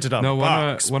what's printed on No, the one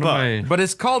box. of but my But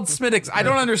it's called Smittix. I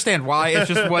don't understand why. It's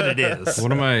just what it is.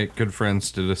 one of my good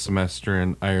friends did a semester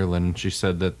in Ireland. She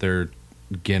said that their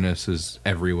Guinness is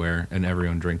everywhere and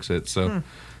everyone drinks it. So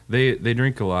they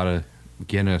drink a lot of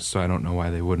Guinness, so I don't know why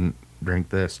they wouldn't drink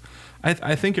this.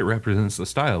 I think it represents the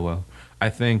style well. I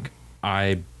think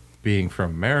being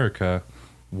from America,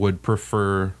 would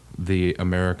prefer the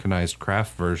Americanized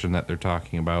craft version that they're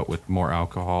talking about with more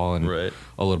alcohol and Right.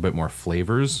 a little bit more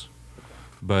flavors.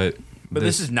 But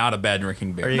this is not a bad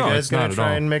drinking beer. Are you No, guys it's going not to at try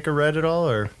all. and make a red at all,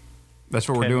 or That's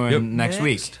what we're Okay. doing Yep. next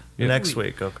week. Yeah. next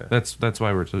week? Okay. That's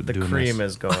why we're The doing cream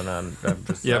this. is going on. I'm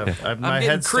just, Yep. my getting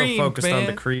head's still creamed, focused on the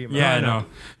man. cream. Yeah, I know.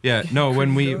 Yeah, no.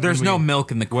 When we There's when no we-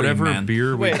 milk in the cream, whatever man.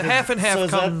 beer we The half and half So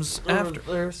is that- comes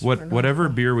after. whatever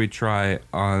beer we try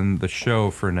on the show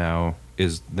for now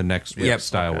is the next week's Yep.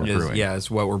 style we're Is- brewing. Yeah,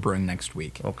 is what we're brewing next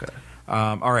week. Okay.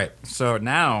 All right, so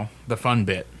now the fun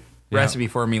bit. Yeah. Recipe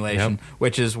formulation, Yep.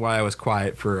 which is why I was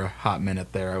quiet for a hot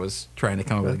minute there. I was trying to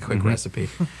come up with a quick recipe.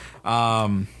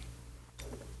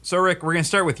 So Rick, we're gonna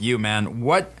start with you, man.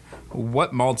 What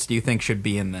malts do you think should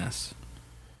be in this?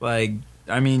 Like,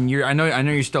 I mean, I know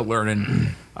you're still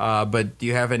learning, but do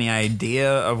you have any idea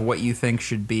of what you think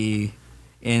should be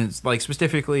in, like,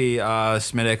 specifically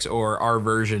Smithwick's or our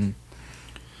version?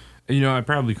 You know, I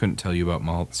probably couldn't tell you about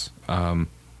malts.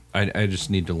 I just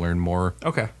need to learn more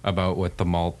Okay. about what the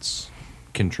malts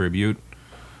contribute.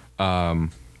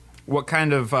 What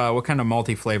kind of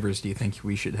malty flavors do you think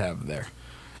we should have there?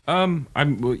 I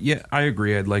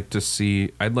agree. I'd like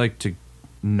to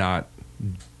not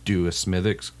do a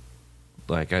Smithwick's.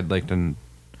 Like,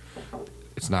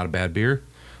 it's not a bad beer,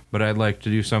 but I'd like to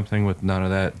do something with none of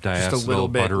that diacetyl Just a little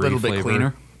bit buttery flavor.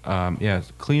 cleaner? Yeah,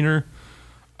 cleaner.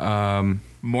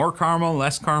 More caramel,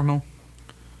 less caramel?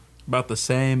 About the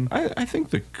same? I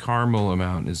think the caramel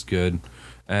amount is good,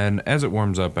 and as it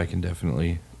warms up, I can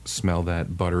definitely smell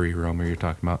that buttery aroma you're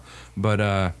talking about.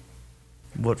 But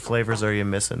What flavors are you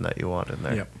missing that you want in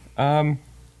there? Yep.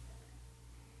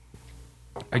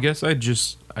 I guess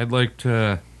I'd like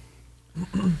to.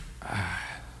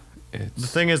 The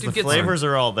thing is, To the get flavors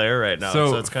are all there right now,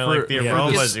 So so it's kind of for- like the yeah,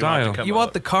 aromas this you want style- to come You want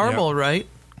out. the caramel, right?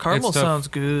 Caramel It's tough. sounds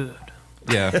good.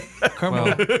 Yeah. Caramel.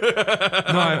 Well, no,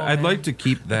 I'd man. like to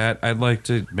keep that. I'd like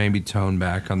to maybe tone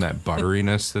back on that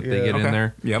butteriness that they Yeah. get Okay. in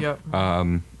there. Yep. Yep.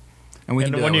 And we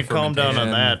can And do when that you with calm down on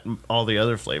fermentation. that, all the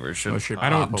other flavors should. Oh, should I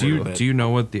pop don't. a Do you little bit. do you know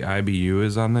what the IBU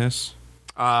is on this?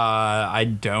 I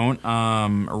don't.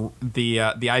 The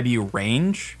IBU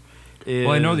range is,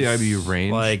 Well, I know the IBU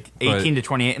range, like but 18 to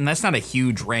 28, and that's not a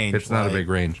huge range. It's not a like- big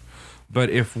range. But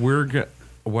if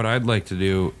what I'd like to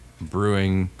do,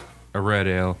 brewing a red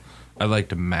ale, I'd like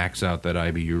to max out that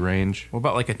IBU range. What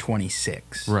about like a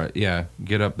 26? Right. Yeah.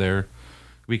 Get up there,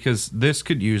 because this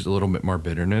could use a little bit more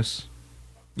bitterness.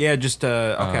 Yeah, just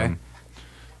okay.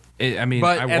 I mean,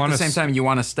 But I at want the same time, you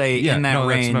want to stay Yeah, in that no,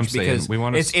 that's what I'm range saying. because We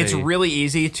wanna it's stay- really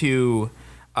easy to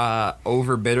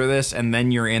over bitter this, and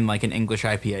then you're in like an English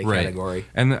IPA category.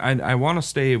 And I want to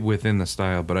stay within the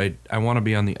style, but I want to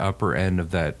be on the upper end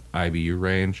of that IBU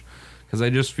range, because I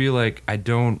just feel like I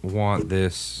don't want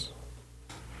this.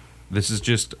 This is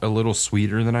just a little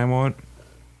sweeter than I want.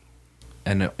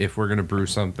 And if we're gonna brew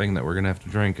something that we're gonna have to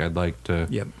drink, I'd like to.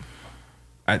 Yep.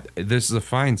 This is a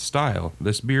fine style.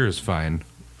 This beer is fine,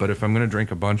 but if I'm gonna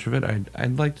drink a bunch of it,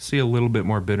 I'd like to see a little bit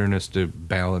more bitterness to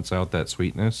balance out that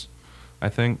sweetness, I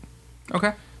think.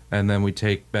 Okay. And then we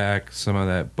take back some of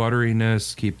that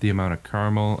butteriness, keep the amount of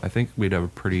caramel. I think we'd have a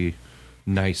pretty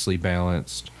nicely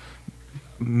balanced,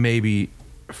 maybe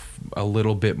a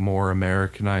little bit more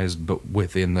Americanized, but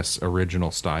within this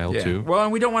original style Yeah. too. Well,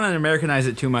 and we don't want to Americanize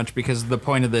it too much because the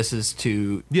point of this is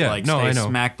to Yeah, no, stay I know.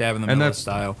 smack dab in the And middle of that's-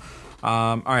 style.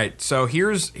 All right, so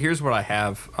here's what I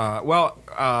have.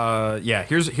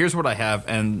 Here's what I have,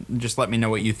 and just let me know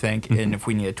what you think, and if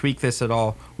we need to tweak this at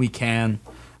all, we can.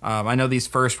 I know these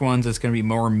first ones, it's going to be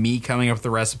more me coming up with the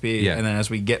recipe, Yeah. and then as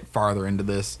we get farther into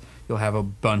this, you'll have a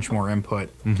bunch more input.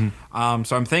 Mm-hmm.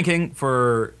 So I'm thinking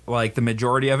for like the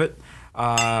majority of it,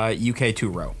 UK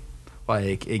 2-row.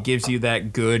 Like it gives you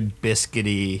that good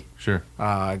biscuity Sure.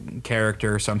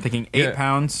 character. So I'm thinking 8 Yeah.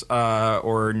 pounds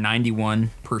or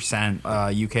 91%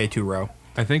 UK 2-row.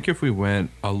 I think if we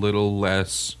went a little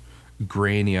less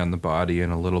grainy on the body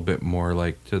and a little bit more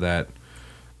like to that,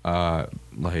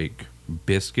 like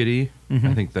biscuity,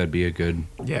 I think that'd be a good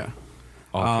Yeah.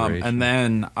 alteration. And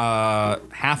then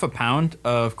half a pound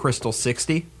of Crystal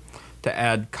 60 to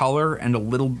add color and a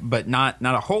little, but not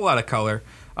a whole lot of color,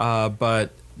 but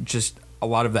just a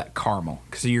lot of that caramel.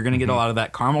 Because you're going to get a lot of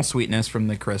that caramel sweetness from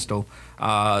the Crystal.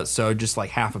 So just like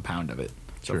half a pound of it.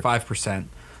 So Sure. 5%.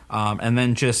 And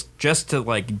then just to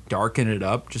like darken it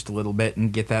up just a little bit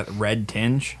and get that red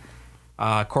tinge,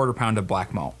 quarter pound of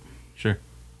black malt. Sure.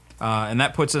 And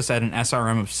that puts us at an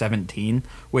SRM of 17,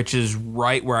 which is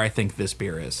right where I think this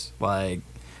beer is. Like,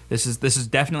 this is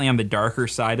definitely on the darker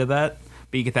side of that,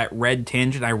 but you get that red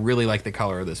tinge, and I really like the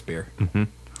color of this beer.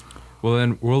 Well,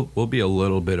 then we'll be a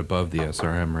little bit above the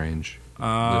SRM range.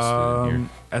 Listed here.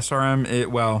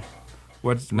 SRM,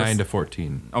 what's 9 to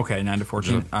 14. Okay, 9 to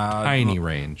 14. Tiny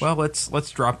range. Well,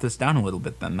 let's drop this down a little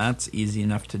bit then. That's easy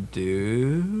enough to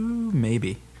do,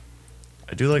 maybe.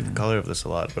 I do like the color of this a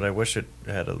lot, but I wish it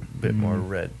had a bit more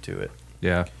red to it.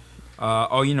 Yeah.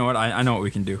 You know what? I know what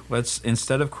we can do. Let's,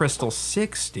 instead of Crystal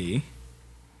 60,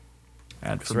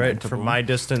 add That's right. From my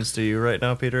distance to you right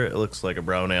now, Peter, it looks like a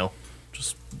brown ale.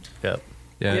 Just, yep.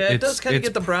 Yeah, it does kinda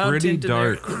get the brown pretty tint in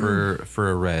there. dark for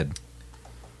a red.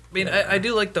 I mean, I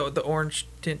do like the orange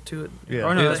tint to it. Yeah.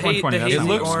 Oh, no, The that's haze- 120. the That's It not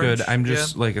hazy looks orange, good. I'm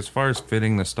just yeah. like, as far as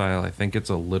fitting the style, I think it's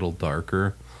a little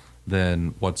darker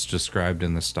than what's described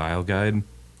in the style guide.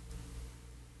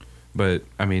 But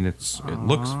I mean, it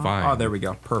looks fine. Oh, there we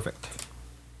go. Perfect.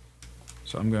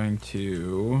 So I'm going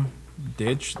to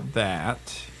ditch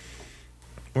that.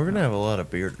 We're going to have a lot of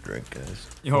beer to drink, guys.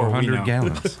 Oh, we 400 know.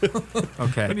 gallons.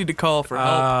 Okay. We need to call for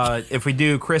help. If we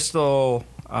do Crystal,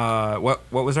 what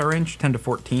was our range? 10 to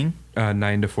 14?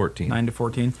 9 to 14. 9 to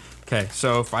 14? Okay,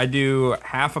 so if I do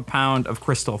half a pound of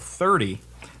Crystal 30,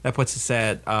 that puts us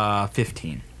at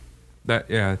 15.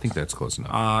 I think that's close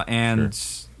enough. And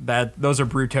those are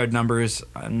Brewtoad numbers.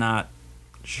 I'm not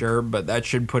sure, but that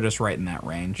should put us right in that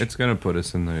range. It's gonna put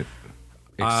us in the.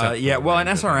 An acceptable range,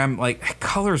 I think. SRM, like,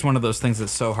 color is one of those things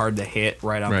that's so hard to hit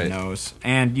right on the Right. nose,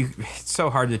 and it's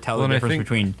so hard to tell Well, the and I difference think-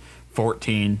 between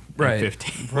 14 Right. and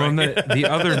 15. Well, and the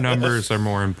other numbers are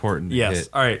more important to Yes. hit.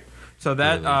 All right. So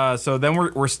that Really. so then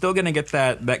we're still gonna get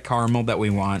that caramel that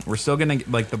we want. We're still gonna,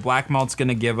 like, the black malt's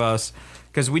gonna give us,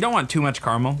 because we don't want too much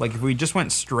caramel. Like, if we just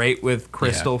went straight with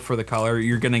crystal Yeah. for the color,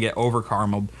 you're gonna get over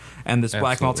carameled, and this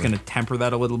black malt's Absolutely. gonna temper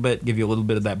that a little bit, give you a little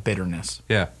bit of that bitterness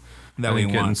Yeah. that I we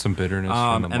think getting want. some bitterness.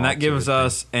 from the And that malts gives would be-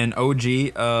 us an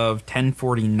OG of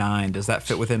 1049. Does that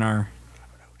fit within our?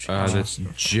 That's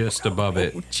just above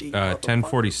it.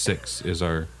 1046 is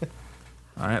our.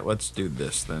 All right, let's do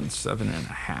this then.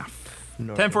 7.5.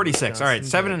 1046. All right,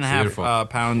 7.5 Beautiful.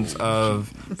 pounds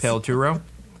of pale two row.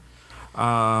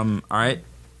 All right,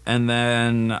 and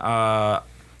then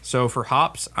so for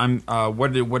hops, I'm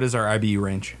what is our IBU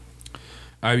range?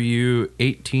 IBU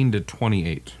 18 to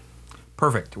 28.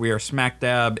 Perfect. We are smack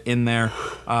dab in there.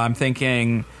 I'm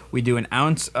thinking we do an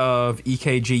ounce of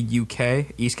EKG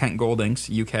UK, East Kent Goldings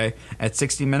UK, at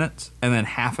 60 minutes, and then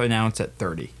half an ounce at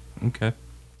 30. Okay.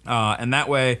 And that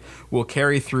way, we'll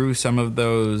carry through some of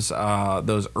those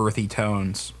earthy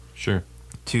tones Sure.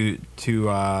 to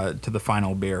the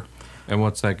final beer. And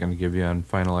what's that going to give you on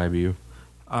final IBU?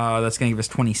 That's going to give us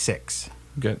 26.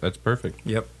 Okay, that's perfect.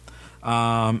 Yep.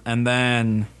 And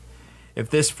then if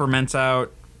this ferments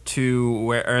out to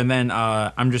where, and then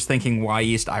I'm just thinking why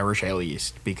yeast, Irish ale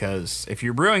yeast, because if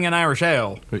you're brewing an Irish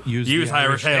ale, But use the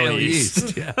Irish ale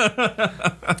yeast. Yeah.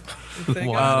 Thank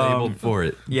Why God. labeled for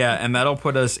it. Yeah, and that'll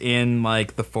put us in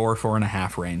like the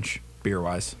 4.5 range beer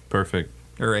wise Perfect.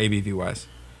 or ABV wise.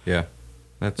 Yeah.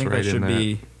 I That's think right that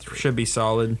in should be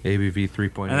solid. ABV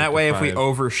 3.8. And that way, if we to 5.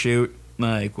 overshoot,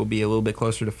 like, we'll be a little bit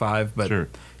closer to 5, but Sure.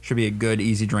 should be a good,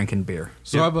 easy drinking beer.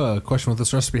 So I have a question with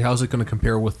this recipe. How's it going to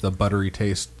compare with the buttery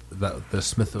taste that the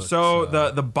Smith? So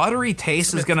the buttery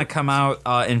taste is going to come out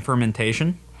in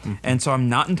fermentation, and so I'm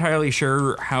not entirely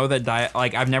sure how that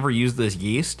like, I've never used this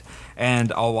yeast,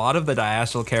 and a lot of the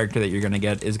diacetyl character that you're going to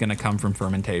get is going to come from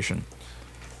fermentation.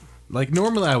 like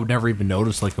normally I would never even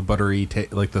notice like a buttery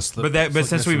taste like this. But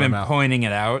since we've been pointing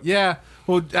it out, yeah.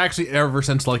 Well, actually, ever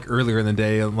since like earlier in the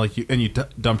day, and like you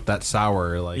dumped that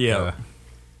sour, like Yeah.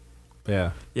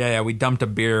 yeah, we dumped a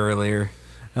beer earlier.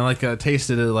 and like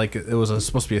tasted it like it was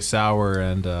supposed to be a sour,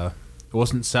 and it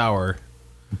wasn't sour,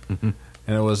 and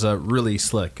it was really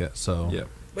slick. So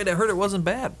Wait, I heard it wasn't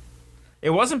bad.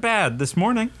 It wasn't bad this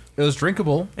morning. it was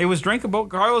drinkable. It was drinkable.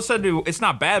 Carlos said it's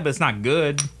not bad, but it's not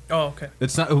good. Oh, okay.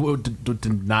 It's not. It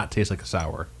did not taste like a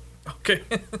sour. Okay.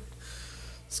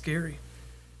 Scary.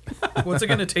 What's it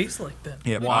going to taste like then?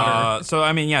 Yeah, Water. so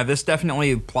I mean, yeah, this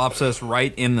definitely plops us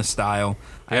right in the style.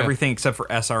 Yeah. Everything except for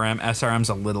SRM. SRM's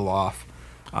a little off,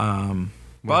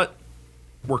 but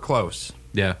we're close.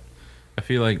 Yeah. I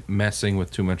feel like messing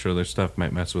with too much other stuff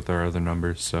might mess with our other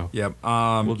numbers. So Yep.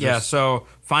 We'll Yeah. just- So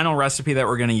final recipe that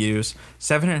we're going to use: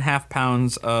 7.5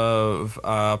 pounds of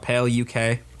pale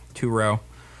UK 2-row,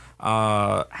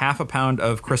 half a pound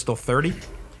of Crystal 30,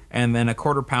 and then a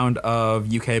quarter pound of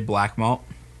UK black malt.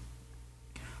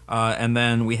 And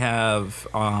then we have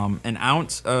an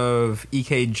ounce of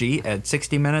EKG at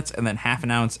 60 minutes, and then half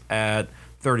an ounce at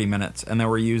 30 minutes. And then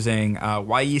we're using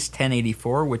Y Yeast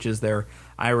 1084, which is their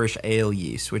Irish ale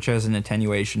yeast, which has an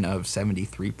attenuation of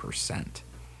 73%.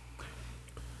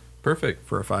 Perfect.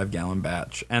 For a 5-gallon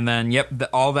batch. And then,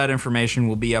 all that information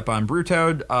will be up on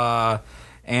Brewtoad.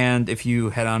 And if you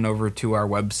head on over to our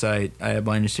website at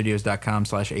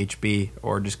blindnewstudios.com/HB,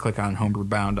 or just click on Homebrew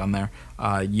Bound on there,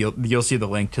 you'll see the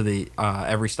link to the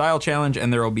Every Style Challenge,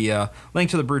 and there will be a link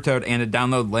to the Brewtoad and a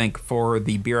download link for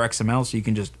the Beer XML, so you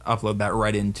can just upload that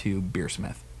right into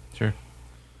Beersmith. Sure.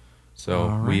 So All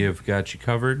right. we have got you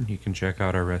covered. You can check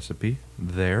out our recipe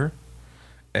there.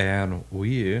 And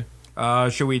we...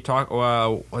 Should we talk?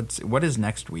 What is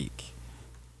next week?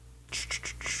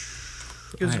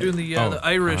 You guys are doing the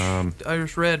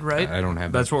Irish Red, right? I don't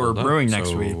have That's that what we're pulled up, brewing next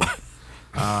so- week.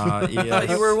 Yeah,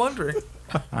 you were wondering.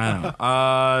 I don't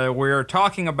know. We're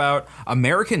talking about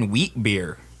American wheat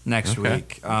beer next Okay.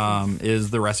 week.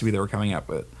 Is the recipe that we're coming up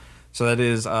with. So that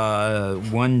is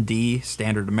 1D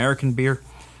standard American beer,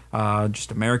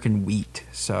 just American wheat.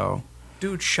 So,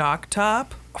 Dude, Shock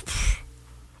Top?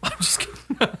 I'm just kidding.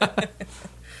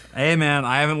 hey man,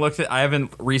 I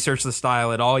haven't researched the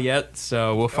style at all yet.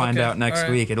 So we'll find Okay, out next all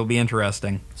right. week. It'll be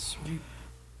interesting. Sweet.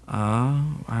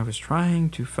 I was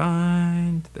trying to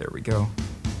find. There we go.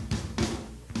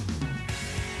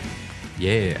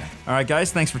 Yeah. All right,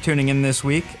 guys, thanks for tuning in this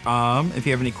week. If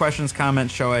you have any questions,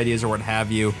 comments, show ideas, or what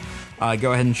have you,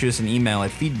 go ahead and shoot us an email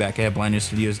at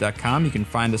feedback@blindnewstudios.com. You can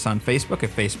find us on Facebook at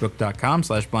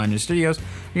facebook.com/blindnewstudios.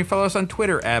 You can follow us on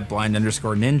Twitter at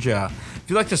blind_ninja. If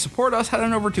you'd like to support us, head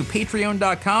on over to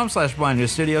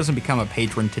patreon.com/blindnewstudios and become a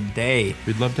patron today.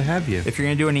 We'd love to have you. If you're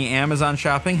going to do any Amazon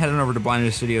shopping, head on over to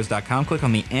blindnewstudios.com. Click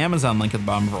on the Amazon link at the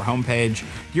bottom of our homepage. Do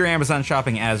your Amazon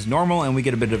shopping as normal, and we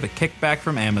get a bit of a kickback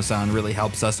from Amazon. Really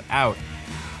helps us out.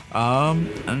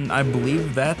 And I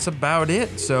believe that's about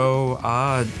it. So,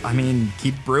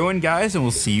 keep brewing, guys, and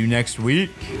we'll see you next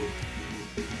week.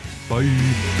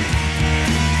 Bye.